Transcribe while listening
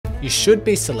You should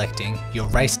be selecting your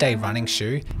race day running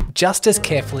shoe just as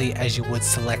carefully as you would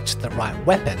select the right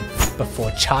weapon before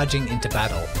charging into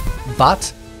battle.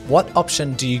 But what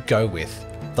option do you go with?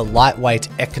 The lightweight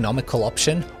economical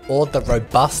option or the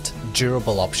robust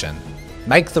durable option?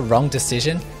 Make the wrong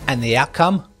decision and the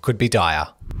outcome could be dire.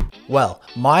 Well,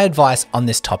 my advice on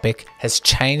this topic has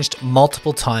changed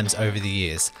multiple times over the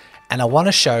years, and I want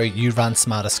to show you Run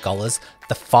Smarter scholars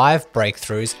the 5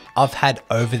 breakthroughs I've had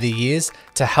over the years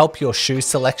to help your shoe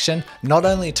selection, not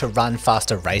only to run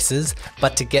faster races,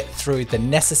 but to get through the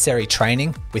necessary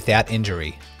training without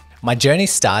injury. My journey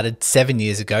started 7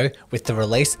 years ago with the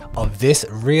release of this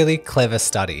really clever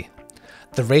study.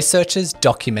 The researchers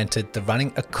documented the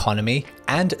running economy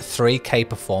and 3K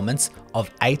performance of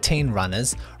 18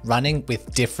 runners running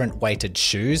with different weighted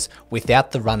shoes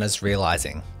without the runners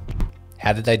realizing.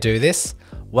 How did they do this?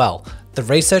 Well, the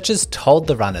researchers told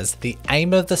the runners the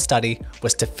aim of the study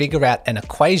was to figure out an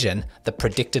equation that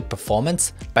predicted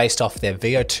performance based off their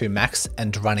VO2 max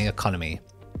and running economy.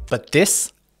 But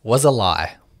this was a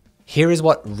lie. Here is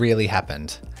what really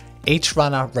happened. Each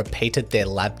runner repeated their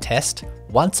lab test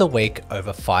once a week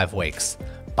over 5 weeks.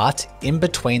 But in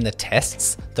between the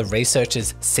tests, the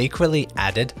researchers secretly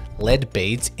added lead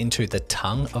beads into the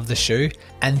tongue of the shoe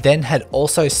and then had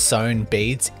also sewn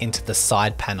beads into the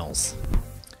side panels.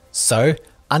 So,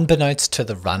 unbeknownst to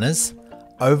the runners,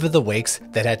 over the weeks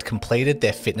that had completed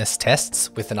their fitness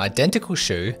tests with an identical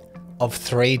shoe of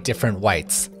 3 different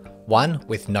weights, one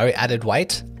with no added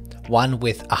weight, one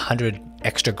with 100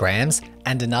 extra grams,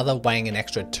 and another weighing an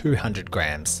extra 200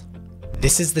 grams.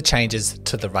 This is the changes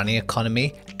to the running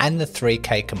economy and the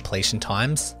 3K completion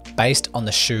times based on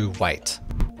the shoe weight.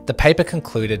 The paper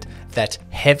concluded that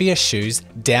heavier shoes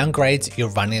downgrades your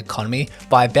running economy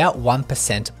by about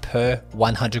 1% per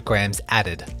 100 grams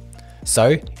added.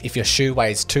 So if your shoe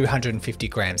weighs 250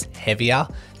 grams heavier,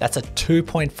 that's a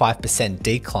 2.5%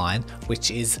 decline,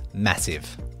 which is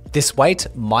massive. This weight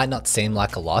might not seem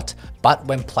like a lot, but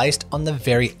when placed on the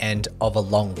very end of a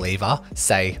long lever,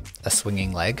 say a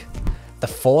swinging leg, the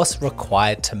force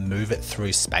required to move it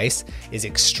through space is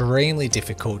extremely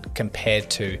difficult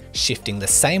compared to shifting the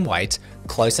same weight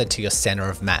closer to your center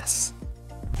of mass.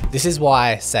 This is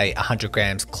why, say 100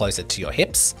 grams closer to your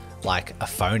hips, like a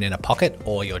phone in a pocket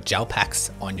or your gel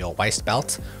packs on your waist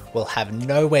belt, will have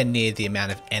nowhere near the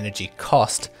amount of energy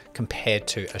cost compared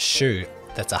to a shoe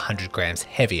that's 100 grams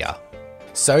heavier.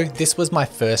 So this was my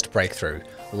first breakthrough.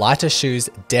 Lighter shoes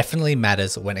definitely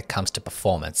matters when it comes to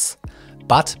performance.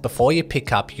 But before you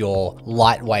pick up your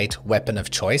lightweight weapon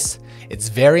of choice, it's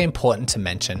very important to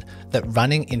mention that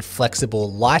running in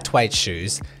flexible lightweight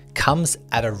shoes comes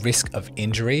at a risk of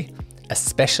injury,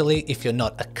 especially if you're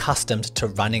not accustomed to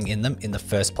running in them in the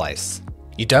first place.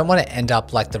 You don't want to end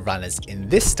up like the runners in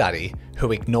this study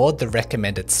who ignored the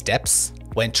recommended steps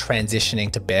when transitioning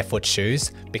to barefoot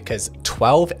shoes because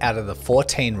 12 out of the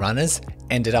 14 runners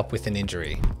ended up with an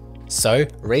injury. So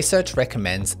research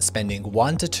recommends spending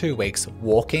 1 to 2 weeks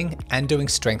walking and doing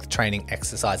strength training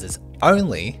exercises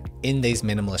only in these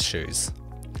minimalist shoes.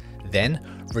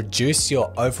 Then reduce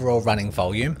your overall running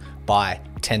volume by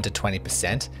 10 to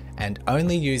 20% and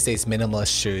only use these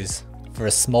minimalist shoes for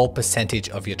a small percentage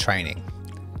of your training.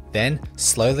 Then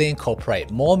slowly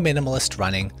incorporate more minimalist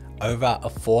running over a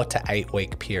 4 to 8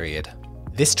 week period.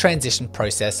 This transition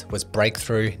process was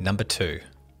breakthrough number 2.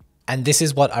 And this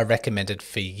is what I recommended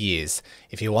for years.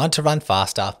 If you want to run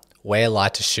faster, wear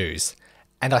lighter shoes.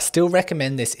 And I still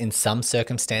recommend this in some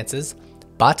circumstances,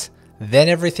 but then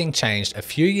everything changed a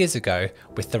few years ago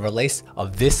with the release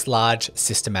of this large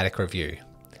systematic review.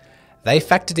 They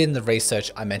factored in the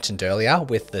research I mentioned earlier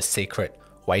with the secret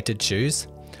weighted shoes,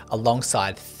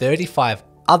 alongside 35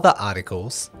 other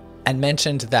articles, and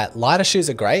mentioned that lighter shoes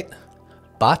are great,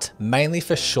 but mainly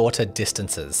for shorter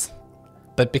distances.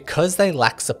 But because they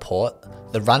lack support,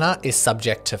 the runner is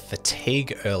subject to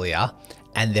fatigue earlier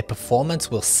and their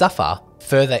performance will suffer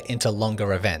further into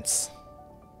longer events.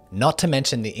 Not to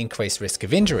mention the increased risk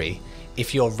of injury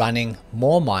if you're running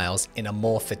more miles in a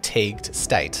more fatigued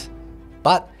state.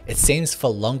 But it seems for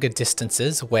longer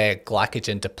distances where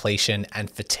glycogen depletion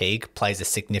and fatigue plays a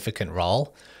significant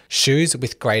role, shoes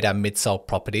with greater midsole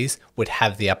properties would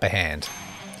have the upper hand.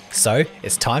 So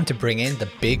it's time to bring in the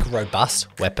big, robust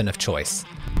weapon of choice.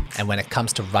 And when it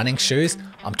comes to running shoes,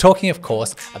 I'm talking of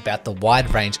course about the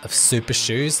wide range of super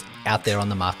shoes out there on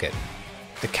the market.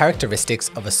 The characteristics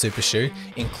of a super shoe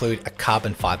include a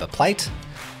carbon fiber plate,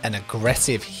 an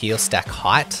aggressive heel stack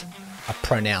height, a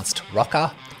pronounced rocker,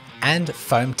 and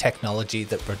foam technology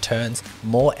that returns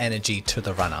more energy to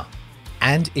the runner.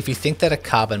 And if you think that a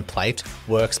carbon plate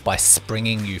works by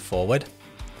springing you forward,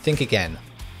 think again.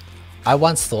 I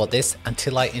once thought this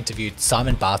until I interviewed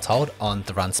Simon Barthold on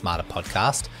the Run Smarter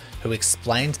podcast, who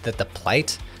explained that the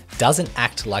plate doesn't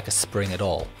act like a spring at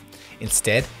all.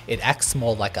 Instead, it acts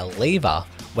more like a lever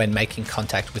when making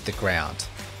contact with the ground.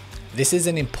 This is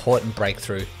an important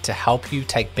breakthrough to help you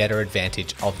take better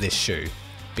advantage of this shoe,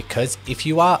 because if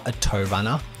you are a toe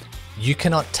runner, you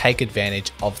cannot take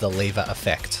advantage of the lever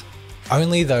effect.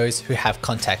 Only those who have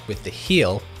contact with the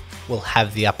heel will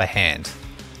have the upper hand.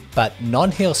 But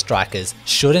non-heel strikers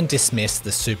shouldn't dismiss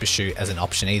the super shoe as an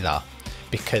option either,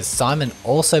 because Simon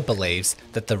also believes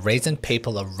that the reason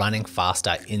people are running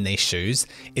faster in these shoes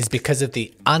is because of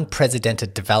the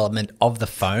unprecedented development of the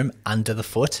foam under the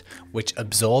foot, which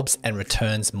absorbs and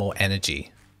returns more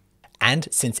energy. And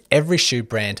since every shoe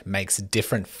brand makes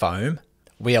different foam,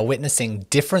 we are witnessing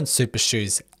different super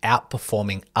shoes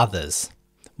outperforming others.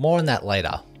 More on that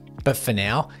later. But for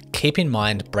now, keep in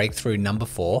mind breakthrough number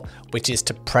 4, which is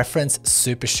to preference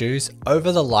super shoes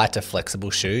over the lighter flexible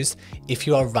shoes if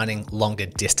you are running longer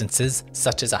distances,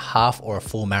 such as a half or a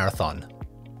full marathon.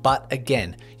 But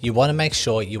again, you want to make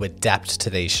sure you adapt to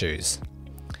these shoes.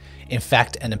 In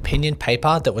fact, an opinion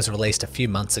paper that was released a few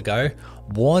months ago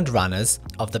warned runners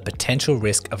of the potential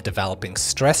risk of developing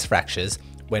stress fractures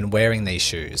when wearing these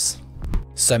shoes.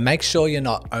 So make sure you're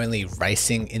not only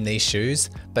racing in these shoes,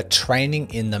 but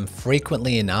training in them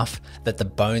frequently enough that the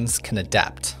bones can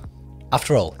adapt.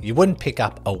 After all, you wouldn't pick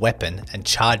up a weapon and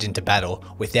charge into battle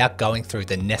without going through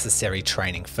the necessary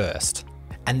training first.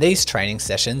 And these training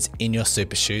sessions in your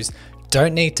super shoes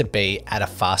don't need to be at a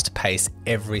fast pace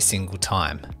every single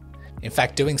time. In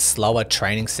fact, doing slower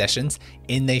training sessions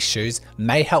in these shoes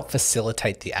may help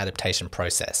facilitate the adaptation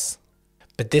process.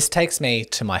 But this takes me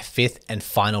to my 5th and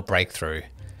final breakthrough,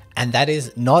 and that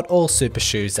is not all super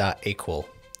shoes are equal.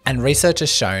 And research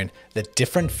has shown that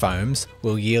different foams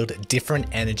will yield different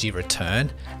energy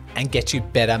return and get you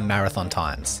better marathon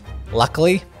times.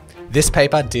 Luckily, this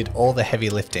paper did all the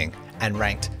heavy lifting and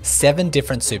ranked 7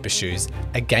 different super shoes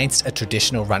against a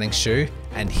traditional running shoe,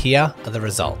 and here are the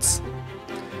results.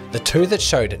 The 2 that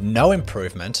showed no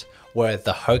improvement were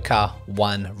the Hoka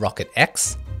One Rocket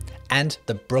X and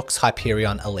the Brooks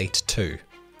Hyperion Elite 2.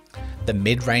 The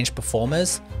mid-range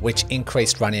performers, which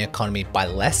increased running economy by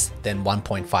less than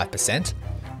 1.5%,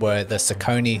 were the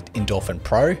Saucony Endorphin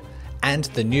Pro and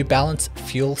the New Balance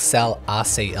Fuel Cell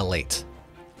RC Elite.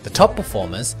 The top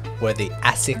performers were the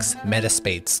Asics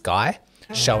Metaspeed Sky,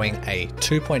 showing a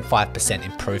 2.5%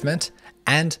 improvement,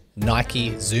 and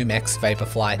Nike Zoom X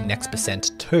Vaporfly Next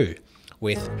Percent 2,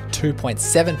 with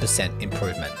 2.7%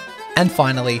 improvement. And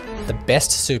finally, the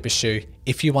best super shoe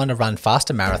if you want to run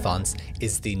faster marathons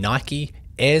is the Nike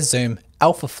Air Zoom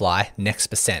Alphafly Next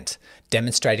Percent,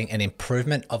 demonstrating an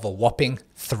improvement of a whopping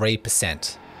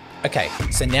 3%. Okay,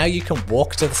 so now you can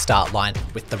walk to the start line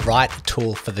with the right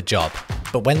tool for the job.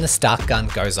 But when the start gun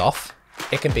goes off,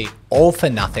 it can be all for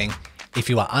nothing if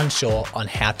you are unsure on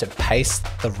how to pace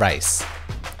the race.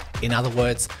 In other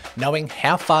words, knowing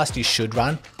how fast you should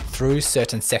run through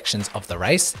certain sections of the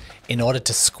race in order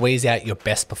to squeeze out your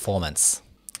best performance.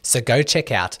 So go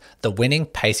check out the winning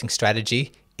pacing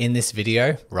strategy in this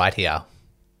video right here.